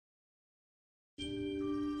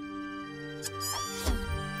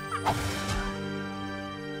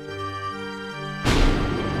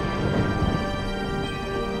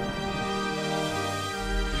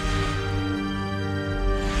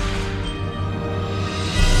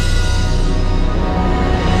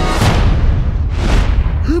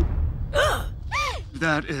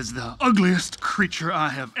That is the ugliest creature I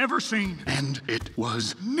have ever seen, and it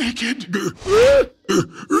was naked.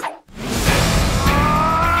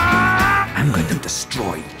 I'm going to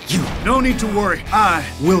destroy you. No need to worry. I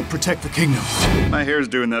will protect the kingdom. My hair's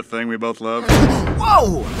doing that thing we both love.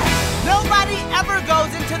 Whoa! Nobody ever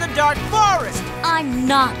goes into the dark forest. I'm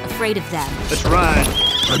not afraid of them. That's right.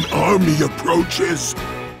 An army approaches.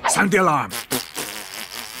 Sound the alarm.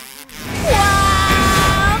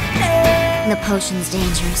 The potion's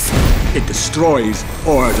dangerous. It destroys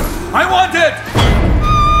order. I want it!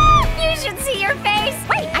 You should see your face.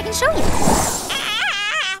 Wait, I can show you.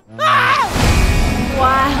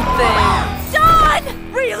 Wild thing. Dawn!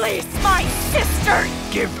 Release my sister!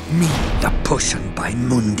 Give me the potion by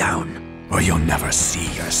moondown, or you'll never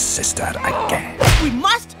see your sister again. We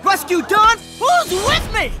must rescue Dawn! Who's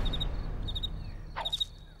with me?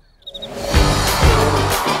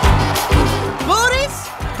 Booties,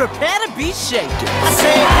 prepare to be shaken. I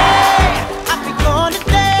say, hey, I'll be gone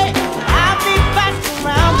today. I'll be back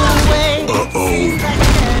around the way.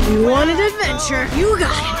 Uh-oh. You wanted adventure. You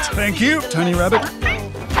got it. Thank you, Tiny Rabbit.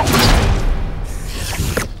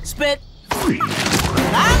 Spit. I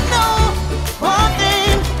know one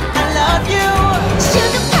thing. I love you.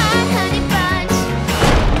 Sugar pie, honey bunch.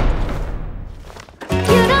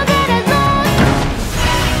 You know that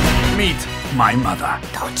I Meet my mother.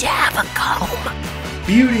 Don't you have a comb?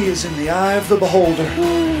 Beauty is in the eye of the beholder.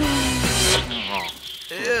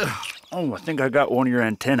 Oh, I think I got one of your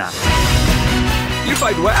antennae. You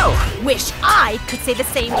fight well. Wish I could say the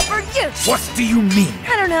same for you. What do you mean?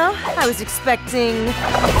 I don't know. I was expecting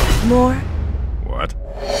more. What?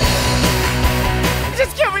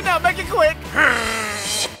 Just kill me now, make it quick.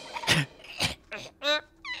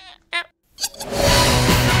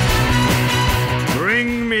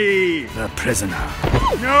 Bring me The prisoner.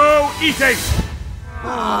 no eating.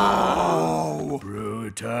 Oh,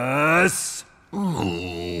 Brutus.